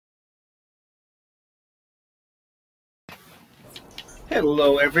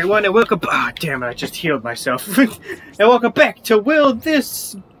Hello everyone and welcome damn it, I just healed myself. And welcome back to Will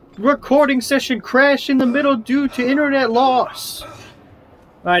This Recording Session Crash in the Middle Due to Internet Loss?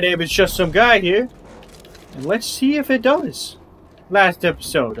 My name is just some guy here, and let's see if it does. Last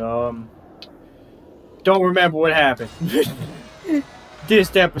episode, don't remember what happened.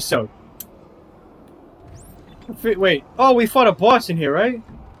 This episode. Wait, oh, we fought a boss in here, right?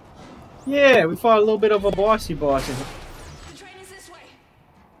 Yeah, we fought a little bit of a bossy boss in here.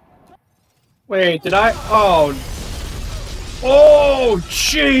 Wait, did I? Oh. Oh,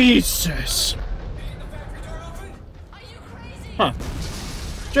 Jesus. Huh.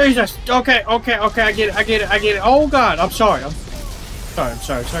 Jesus. Okay, I get it. Oh, God, I'm sorry. I'm sorry.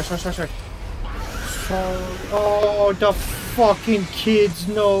 Oh, the fucking kids,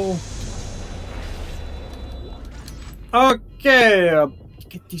 no. Okay,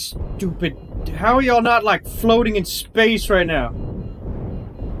 get these stupid... How are y'all not, like, floating in space right now?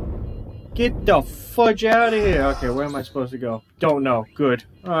 Get the fudge out of here. Okay, where am I supposed to go? Don't know. Good.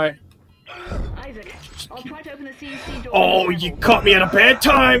 Alright. Isaac, I'll try to open the CEC door. Oh, you caught me at a bad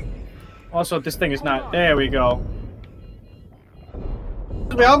time! Also, this thing is not... There we go.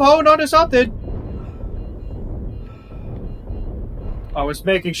 I'm holding on to something. I was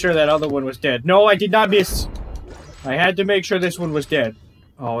making sure that other one was dead. No, I did not miss. I had to make sure this one was dead.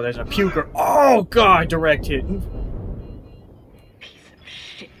 Oh, there's a puker. Oh, God, direct hit.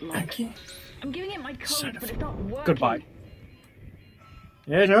 I'm giving it my code, but it's not working. Goodbye.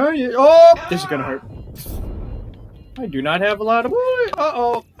 Yes, oh, this is gonna hurt. I do not have a lot of...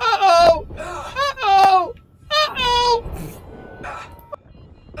 Uh-oh. Uh-oh. Uh-oh. Uh-oh.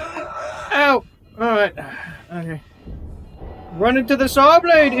 Ow. Alright. Okay. Run into the saw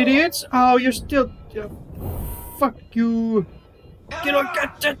blade, idiots. Oh, you're still... fuck you. Get on...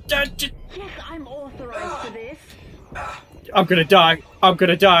 Yes, I'm authorized for this. I'm gonna die. I'm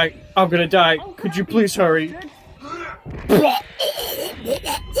gonna die. I'm gonna die. Oh, could you please hurry?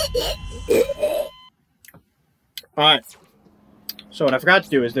 Alright. So what I forgot to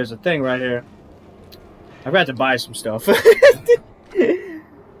do is there's a thing right here. I forgot to buy some stuff.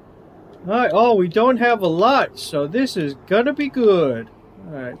 Alright, oh, we don't have a lot, so this is gonna be good.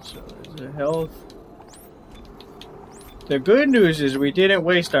 Alright, so there's the health. The good news is we didn't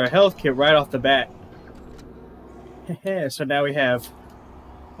waste our health kit right off the bat. So now we have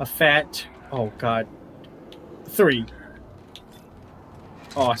a fat... Oh, God. 3.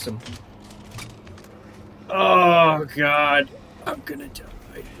 Awesome. Oh, God. I'm gonna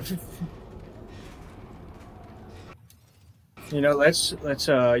die. You know, let's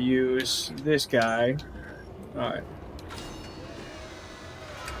use this guy. Alright.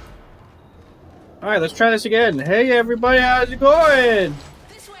 Alright, let's try this again. Hey, everybody, how's it going?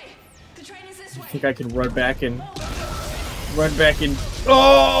 This way. The train is this way. I think I can run back and...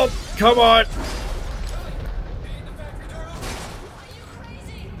 Oh, come on!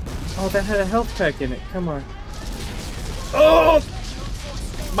 Oh, that had a health pack in it. Come on. Oh!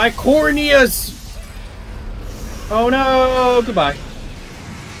 My corneas! Oh no! Goodbye.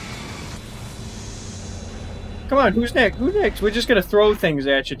 Come on, who's next? Who's next? We're just gonna throw things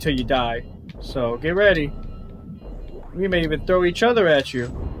at you till you die. So, get ready. We may even throw each other at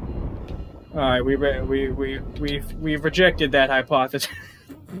you. Alright, we've rejected that hypothesis.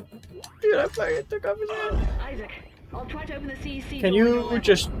 Dude, I fucking took off his head. Isaac, I'll try to open the CEC. Can you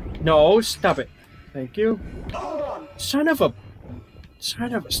just... No, stop it. Thank you. Hold on. Son of a...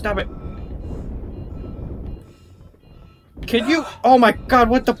 Stop it. Can you... Oh my God,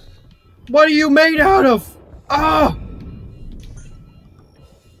 what the... What are you made out of? Ah!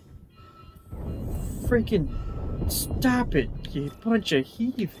 Freaking... Stop it, you bunch of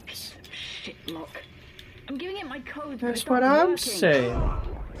heathens. Shit, look. I'm giving it my code. That's what I'm saying.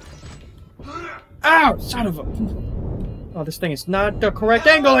 Ow! Son of a... Oh, this thing is not the correct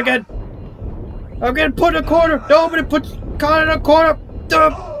angle again! I'm getting put in a corner! Nobody puts caught in a corner!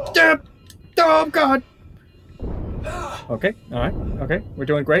 Oh, God! Okay, alright, okay. We're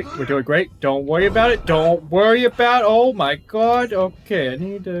doing great. Don't worry about it. Oh my God. Okay, I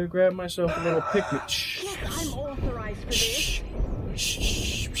need to grab myself a little pick-me. Yes, I'm authorized for this.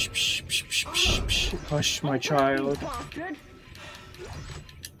 Hush, my child. Bastard.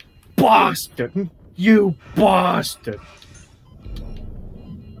 Bastard! You bastard!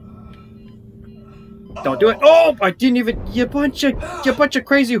 Don't do it! Oh, I didn't even. You bunch of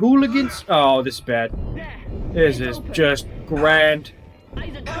crazy hooligans! Oh, this is bad. This is just grand.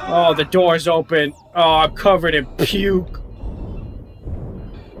 Oh, the door's open. Oh, I'm covered in puke.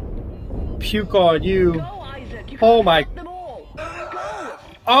 Puke on you. Oh my.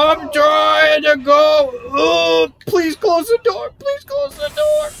 I'm trying to go. Oh, please close the door. Please close Close the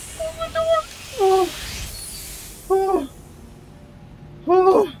door! Close the door! Oh! Oh!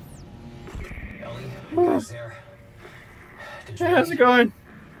 Oh! Ellie, you guys there? Hey, how's it going?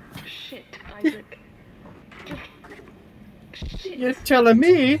 Shit, Isaac. Shit. You're telling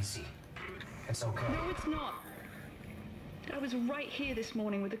me? It's okay. No, it's not. I was right here this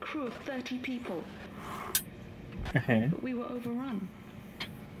morning with a crew of 30 people, but we were overrun.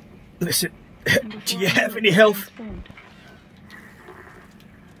 Listen, And do before you I have knew any it, health? transformed.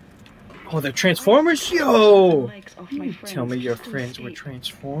 Oh, they're Transformers? The Yo! legs off You my didn't friends tell me your just to friends were escape.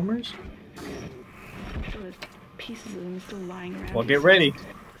 Transformers? I'm sure there's pieces of them still lying around. Well, get inside. ready,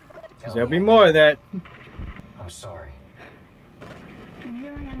 because there'll be more of that. I'm sorry. And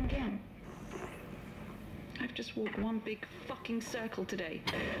here I am again. I've just walked one big fucking circle today.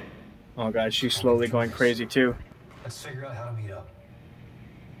 Oh god, she's slowly going crazy too. Let's figure out how to meet up.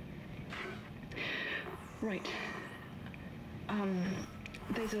 Right.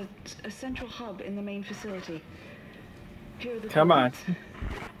 There's a central hub in the main facility. Here are the Come on.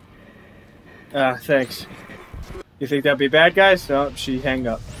 coordinates. Thanks. You think that'd be bad guys? Oh, she hang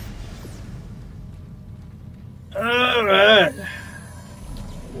up. Alright.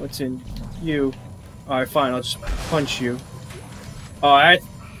 What's in you? Alright, fine, I'll just punch you. Alright.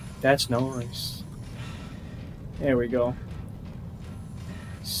 That's nice. There we go.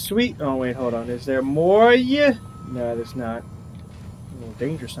 Sweet. Oh, wait, hold on. Is there more? Yeah. No, there's not. A little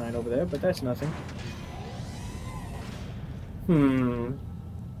danger sign over there, but that's nothing.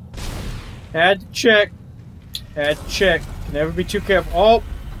 Had to check. Had to check. Never be too careful. Oh!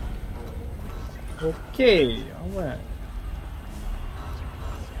 Okay, alright.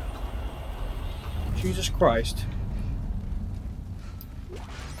 Jesus Christ.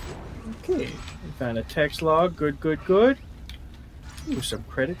 Okay, we found a text log. Good, good, good. Ooh, some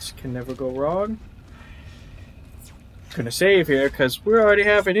credits. Can never go wrong. Gonna save here because we're already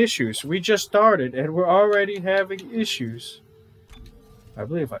having issues. We just started and we're already having issues. I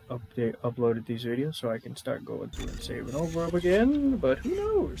believe I uploaded these videos so I can start going through and saving over again, but who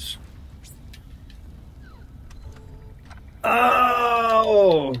knows?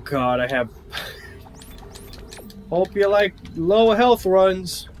 Oh god, I have... Hope you like low health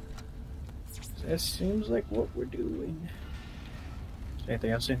runs. That seems like what we're doing. Is there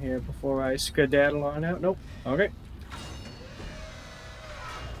anything else in here before I skedaddle on out? Nope. Okay.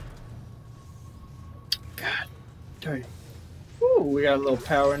 God darn it. Ooh, we got a little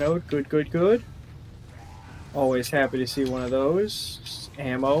power node. Good, good, good. Always happy to see one of those.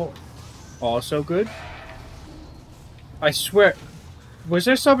 Ammo. Also good. I swear. Was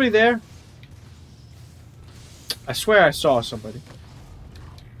there somebody there? I swear I saw somebody.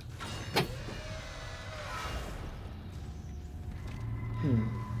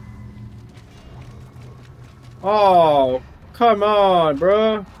 Oh, come on,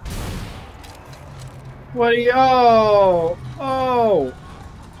 bro. What are you? Oh, oh.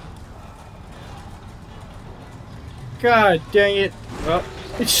 God dang it. Oh.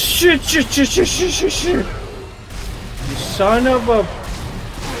 Shit, shit, shit, shit, shit, shit, shit. You son of a...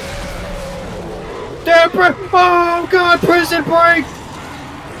 Damn, oh, God, prison break.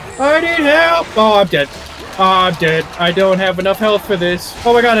 I need help. Oh, I'm dead. Oh, I'm dead. I don't have enough health for this.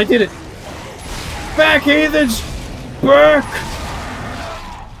 Oh, my God, I did it. Back, heathens. Back.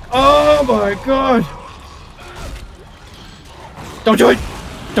 Oh, my God. Don't do it!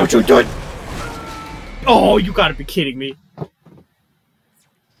 Don't you do it! Oh, you gotta be kidding me.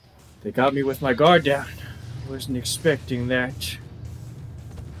 They got me with my guard down. Wasn't expecting that.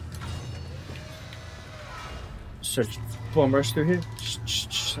 Search bummers through here.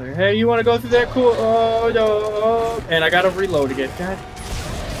 Hey, you wanna go through that? Cool. Oh, no. And I gotta reload again.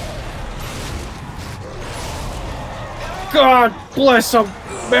 God bless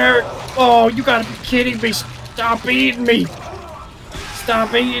America. Oh, you gotta be kidding me. Stop eating me.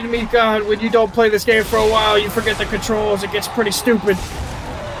 Stop eating me, God. When you don't play this game for a while, you forget the controls. It gets pretty stupid.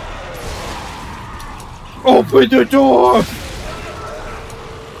 Open the door!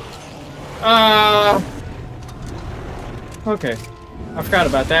 Okay. I forgot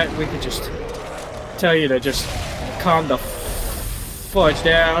about that. We could just tell you to just calm the fudge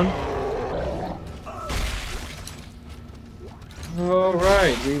down.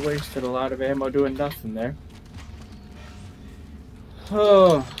 Alright, we wasted a lot of ammo doing nothing there.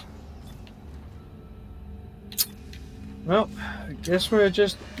 Oh. Well, I guess we're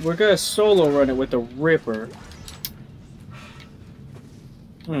gonna solo run it with the Ripper.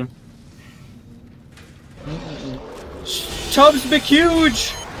 Tubbs be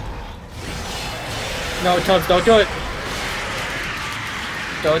huge! No, Tubbs, don't do it.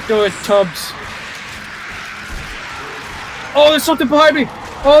 Don't do it, Tubbs. Oh, there's something behind me!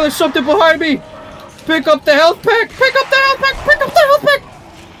 Oh, there's something behind me! Pick up the health pack! Pick up the health pack! Pick up the health pack!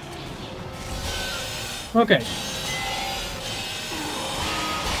 Okay.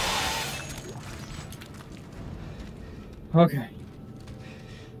 Okay.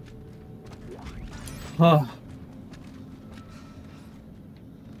 Oh.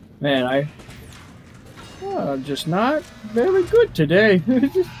 Man, I'm just not very good today.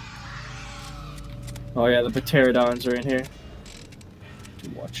 Oh yeah, the pterodons are in here.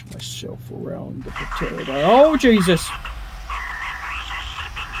 Watch myself around the pterodon. Oh Jesus!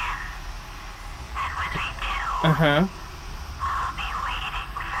 Uh-huh.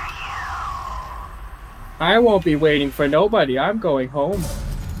 I won't be waiting for nobody. I'm going home.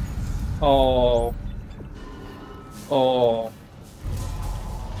 Oh. Oh.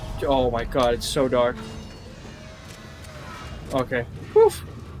 Oh my god, it's so dark. Okay. Whew.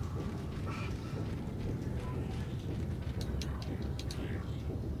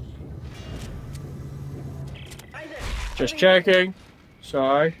 Just checking.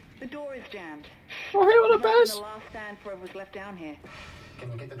 Sorry. The door is jammed. Oh, hey, what a best. The last stand for was left down here.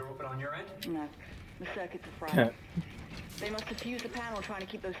 Can you get the door open on your end? No, the circuits are fried. They must have fused the panel trying to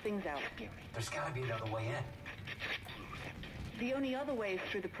keep those things out. There's gotta be another way in. The only other way is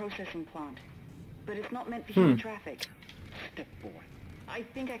through the processing plant, but it's not meant for human traffic. Step forward. I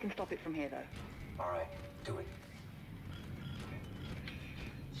think I can stop it from here, though. All right, do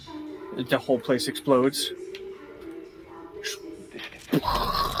it. The whole place explodes. Did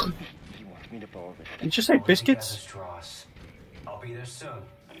you just say biscuits? Straws. I'll be there soon.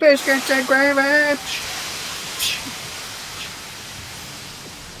 Biscuits and gravy!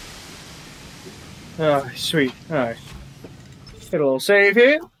 Oh, sweet. Alright. Hit a little save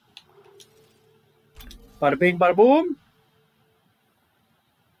here. Bada bing, bada boom.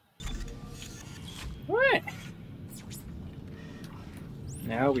 Alright.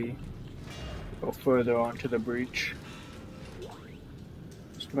 Now we go further onto the breach.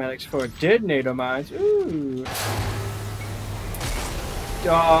 Schematics for detonator mines. Ooh.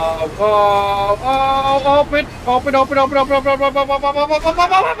 Oh, open! Open, open, open, open, open, open, open, open, open, open,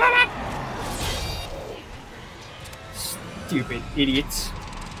 open, open. Stupid idiots.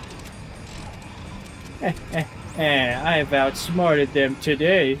 I've outsmarted them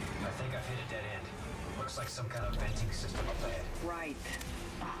today. I think I've hit a dead end. Looks like some kind of venting system up ahead. Right.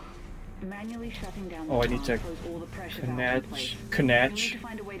 Manually shutting down the Oh, I need to close all the pressure valves in place. We need Knatch. to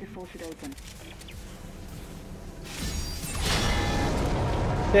find a way to force it open.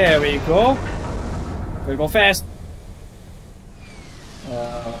 There we go. Gotta go fast.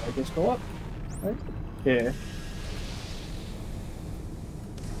 I guess go up. Right? Yeah.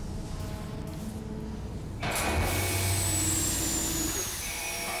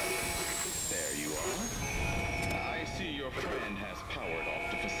 There you are. I see your friend has powered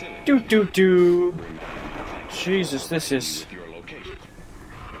off the facility. Do. Jesus, this is. With your location.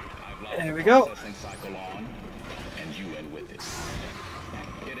 There we go. Processing cycle on, and you in with it.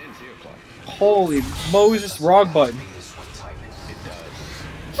 It ends here, Clark. Holy Moses, wrong button. This is what tightness. It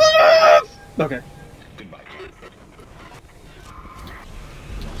does. Okay. Goodbye, Clark.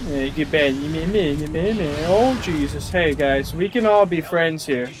 Yeah, get bad. Oh Jesus! Hey guys, we can all be friends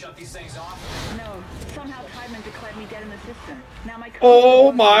here. Did you shut these things off? No, somehow Tideman declared me dead in the system. Now my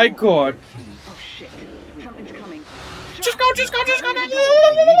Oh my God! Oh shit, something's coming. Just go!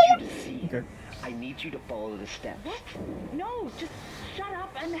 Okay. I need you to follow the steps. What? No, just shut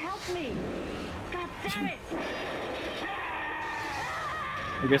up and help me. God damn it!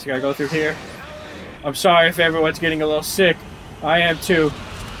 I guess I gotta go through here. I'm sorry if everyone's getting a little sick. I am too.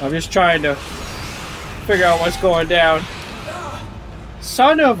 I'm just trying to figure out what's going down.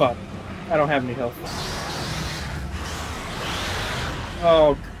 Son of a... I don't have any health.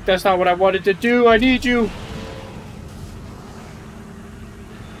 Oh, that's not what I wanted to do. I need you.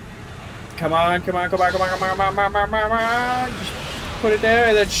 Come on. Just put it there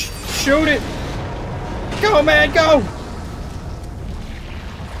and then shoot it. Go, man, go!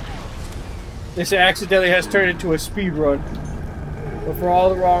 This accidentally has turned into a speed run. But for all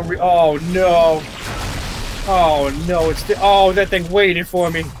the wrong oh no. Oh no, oh, that thing waited for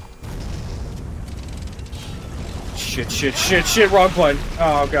me. Shit, wrong button.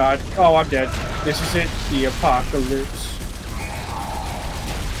 Oh god. Oh, I'm dead. This is it. The apocalypse.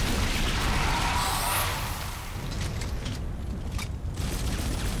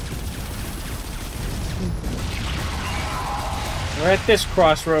 We're at this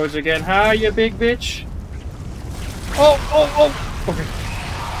crossroads again, huh, you big bitch? Oh! Okay.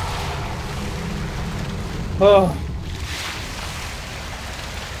 Oh.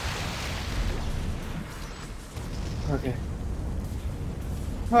 Okay.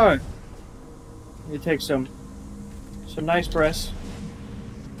 Alright. You take some nice breaths.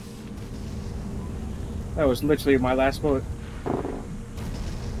 That was literally my last bullet.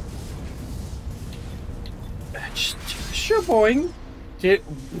 Sure, boing.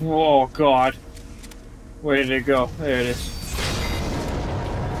 Oh god. Where did it go? There it is.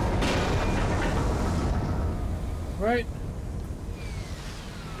 Right.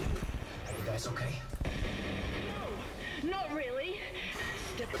 Are you guys okay? Not really.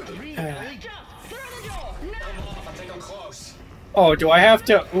 Step 3, Ellie. Jump! Through the door! No! I'm off. I think I'm close. Oh, do I have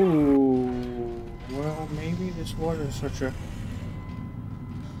to? Ooh. Well, maybe this water is such a...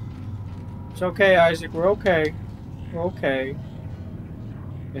 It's okay, Isaac. We're okay. We're okay.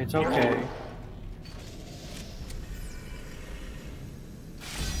 It's okay.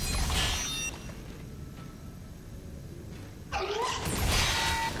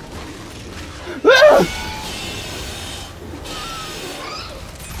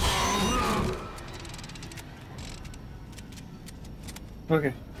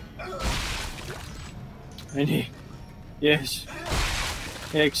 Okay. I need... Yes.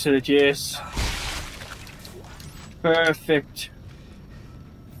 Excellent, yes. Perfect.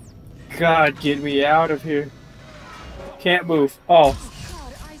 God, get me out of here. Can't move. Oh.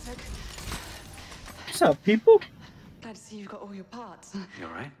 God, Isaac. What's up, people? Glad to see you've got all your parts. You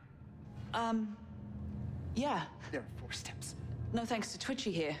alright? Yeah. There are 4 steps. No thanks to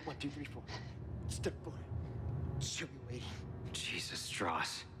Twitchy here. 1, 2, 3, 4. Step 4. She'll be waiting. Jesus,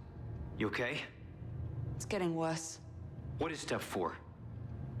 Strauss. You okay? It's getting worse. What is step 4?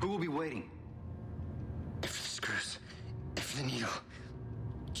 Who will be waiting? If the screws, if the needle,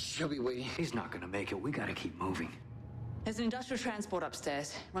 she'll be waiting. He's not gonna make it. We gotta keep moving. There's an industrial transport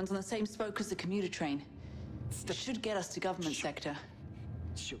upstairs. Runs on the same spoke as the commuter train. It should get us to government sector.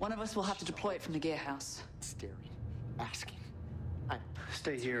 One of us will have to deploy it from the gear house. Staring, asking.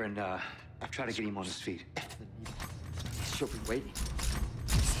 Stay here and, try to get him on his feet. If the needle, she'll be waiting.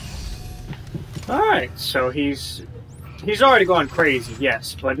 Alright, so he's already gone crazy,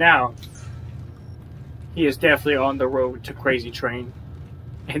 yes, but now he is definitely on the road to Crazy Train,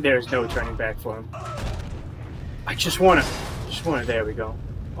 and there's no turning back for him. I just wanna, there we go.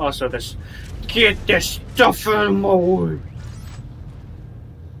 Also, get this stuff out of my way.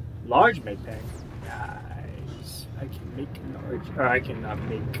 Large medpack. Nice. I can make a large, or I cannot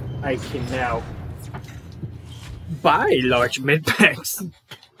make. I can now buy large medpacks.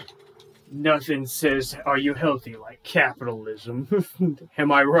 Nothing says, "Are you healthy?" like capitalism.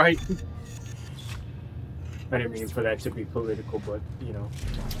 Am I right? I didn't mean for that to be political, but you know.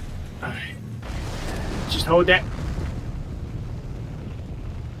 Alright. Just hold that.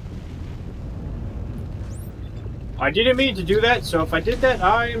 I didn't mean to do that, so if I did that,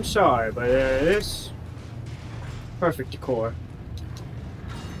 I am sorry. But this perfect decor.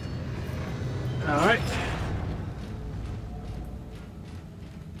 Alright.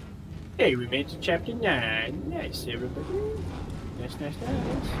 Hey, we made it to chapter 9. Nice, everybody. Nice, nice,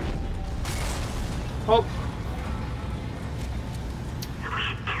 nice. Oh.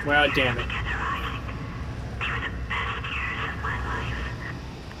 Well, damn it.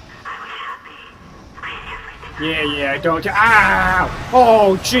 Yeah, don't. Ow!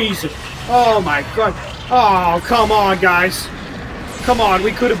 Oh, Jesus. Oh, my God. Oh, come on, guys. Come on,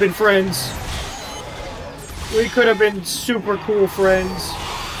 we could have been friends. We could have been super cool friends.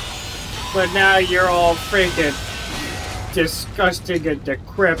 But now you're all freaking disgusting and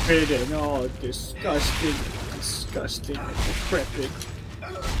decrepit and all disgusting and decrepit.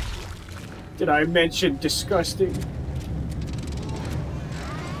 Did I mention disgusting?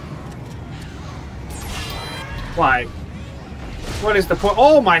 Why? What is the point?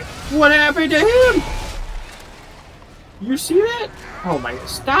 Oh my! What happened to him? You see that? Oh my!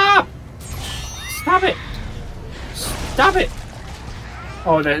 Stop! Stop it! Stop it!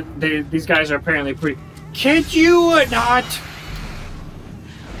 Oh, these guys are apparently pretty. Can't you not?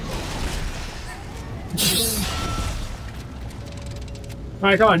 All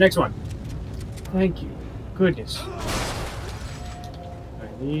right, come on, next one. Thank you. Goodness. I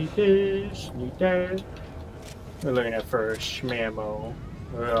need this. Need that. We're looking at for Shmammo.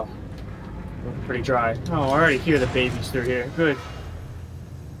 Ugh. Looking pretty dry. Oh, I already hear the babies through here. Good.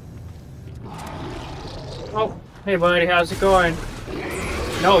 Oh, hey buddy, how's it going?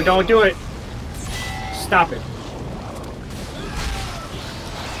 No, don't do it. Stop it.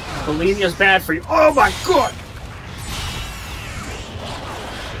 Bulimia's bad for you. Oh my God!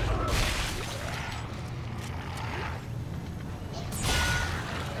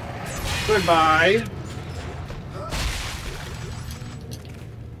 Goodbye.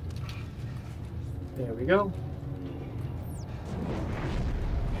 There we go.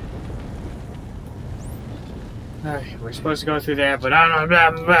 Alright, we're supposed to go through there, but I don't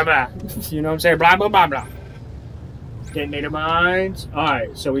know, blah, blah, blah. You know what I'm saying? Blah, blah, blah, blah. Detonator mines.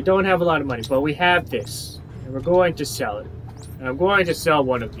 Alright, so we don't have a lot of money, but we have this. And we're going to sell it. And I'm going to sell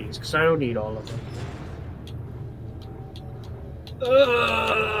one of these, because I don't need all of them.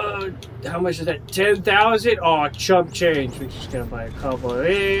 How much is that? 10,000? Oh, chump change. We're just gonna buy a couple of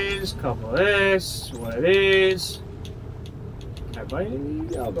these, couple of this, one of these. Can I buy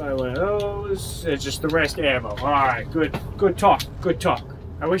any? I'll buy one of those. It's just the rest ammo. Alright, good talk, good talk.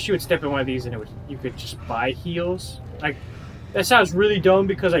 I wish you would step in one of these and you could just buy heals. Like, that sounds really dumb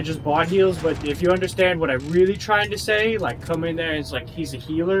because I just bought heals, but if you understand what I'm really trying to say, like, come in there and it's like he's a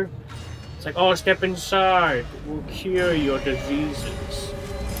healer. It's like, oh, step inside. We'll cure your diseases.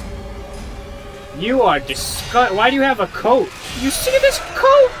 You are disgusting. Why do you have a coat? You see this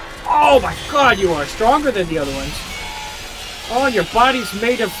coat? Oh my god, you are stronger than the other ones. Oh, your body's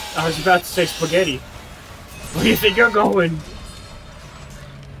made of... I was about to say spaghetti. Where do you think you're going?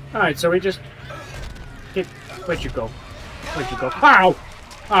 Alright, so we just... Where'd you go? Where'd you go? Ow!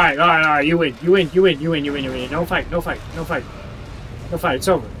 Alright, you win. You win. No fight. It's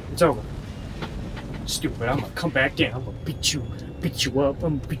over. Stupid, I'm gonna come back down. I'm gonna beat you up.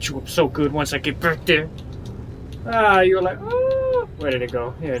 I'm gonna beat you up so good once I get back there. Ah, you're like, oh, where did it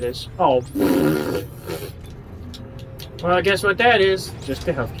go? Here it is. Oh. Well, I guess what that is, just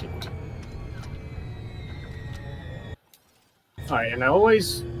a health kit. Alright, and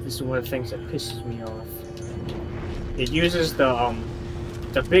this is one of the things that pisses me off. It uses the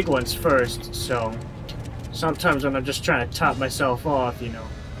big ones first, so sometimes when I'm just trying to top myself off, you know,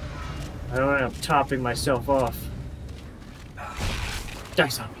 I don't end up topping myself off. Die,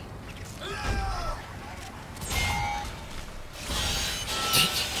 zombie.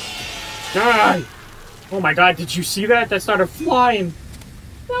 Die! Oh my god, did you see that? That started flying.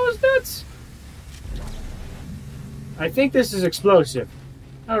 That was nuts. I think this is explosive.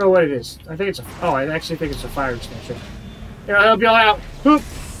 I don't know what it is. I think it's a... Oh, I actually think it's a fire extinguisher. Here, I'll help y'all out. Whoop!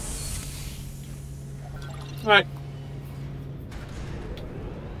 Alright.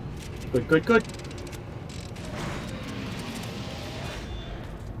 Good.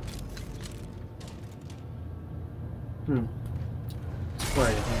 It's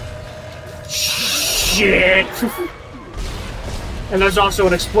quiet in here. Shit! And there's also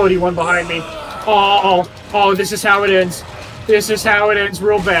an exploding one behind me. Oh, this is how it ends. This is how it ends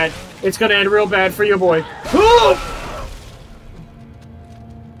real bad. It's gonna end real bad for your boy.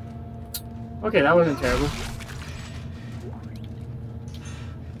 Okay, that wasn't terrible.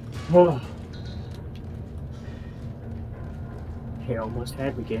 Oh. He almost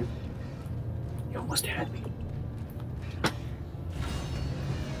had me, game. You almost had me.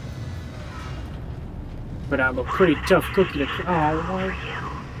 But I'm a pretty tough cookie to... Oh, what?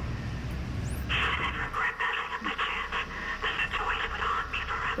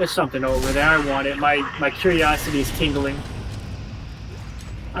 There's something over there. I want it. My curiosity is tingling.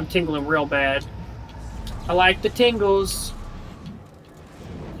 I'm tingling real bad. I like the tingles.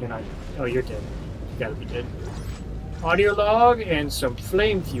 You're not... Oh, you're dead. You gotta be dead. Audio log and some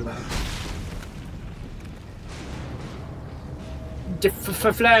flame fuel.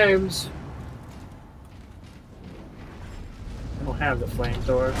 For flames. I don't have the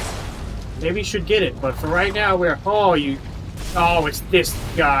flamethrower. Maybe you should get it, but for right now we're... Oh, you... Oh, it's this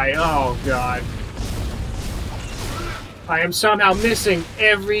guy. Oh, God. I am somehow missing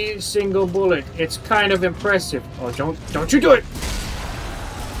every single bullet. It's kind of impressive. Oh, don't you do it!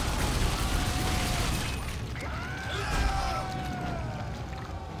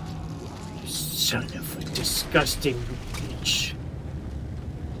 You son of a disgusting bitch.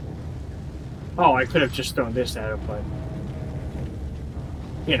 Oh, I could have just thrown this at him, but...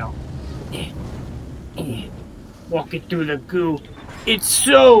 You know. Walking through the goo. It's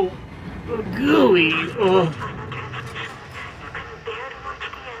so gooey. Ugh.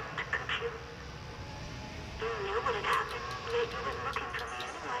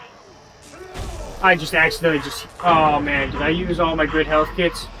 I just accidentally just... Oh man, did I use all my good health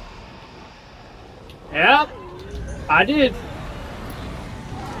kits? Yep, I did.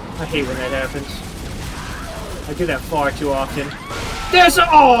 I hate when that happens. I do that far too often. There's a...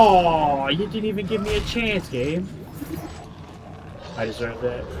 Oh, you didn't even give me a chance, game. I deserve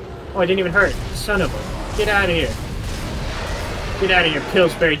that. Oh, I didn't even hurt. Son of a... Get out of here. Get out of here,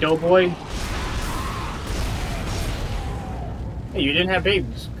 Pillsbury Doughboy. Hey, you didn't have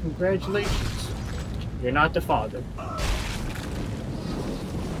babies. Congratulations. You're not the father.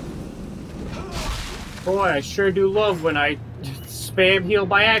 Boy, I sure do love when I spam heal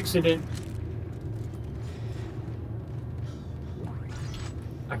by accident.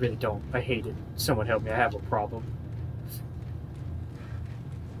 I really don't. I hate it. Someone help me. I have a problem.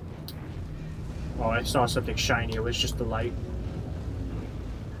 Oh, I saw something shiny. It was just the light.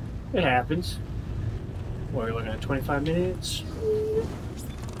 It happens. What are we looking at? 25 minutes?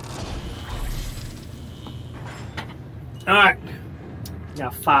 Alright. Now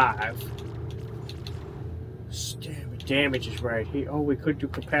 5. Damage is right here. Oh, we could do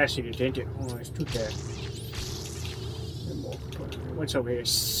capacity, didn't it? Oh, let's do that. What's over here?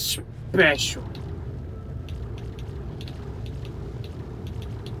 Special.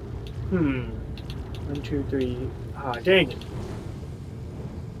 1, 2, 3. Ah, dang it.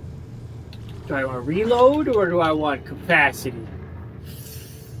 Do I want reload or do I want capacity?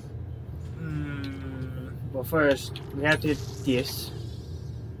 Well, first, we have to hit this.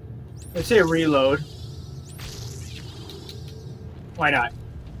 Let's hit reload. Why not?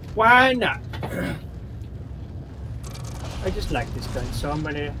 Why not? I just like this gun, so I'm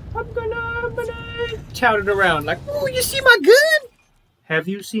gonna tout it around like, oh, you see my gun? Have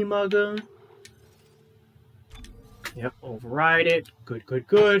you seen my gun? Yep, override it. Good, good,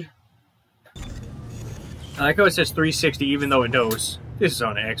 good. I like how it says 360 even though it knows this is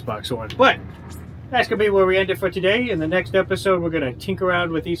on an Xbox One. But that's gonna be where we end it for today. In the next episode, we're gonna tinker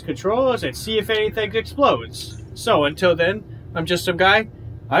around with these controls and see if anything explodes. So until then, I'm just some guy.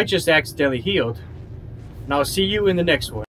 I just accidentally healed. And I'll see you in the next one.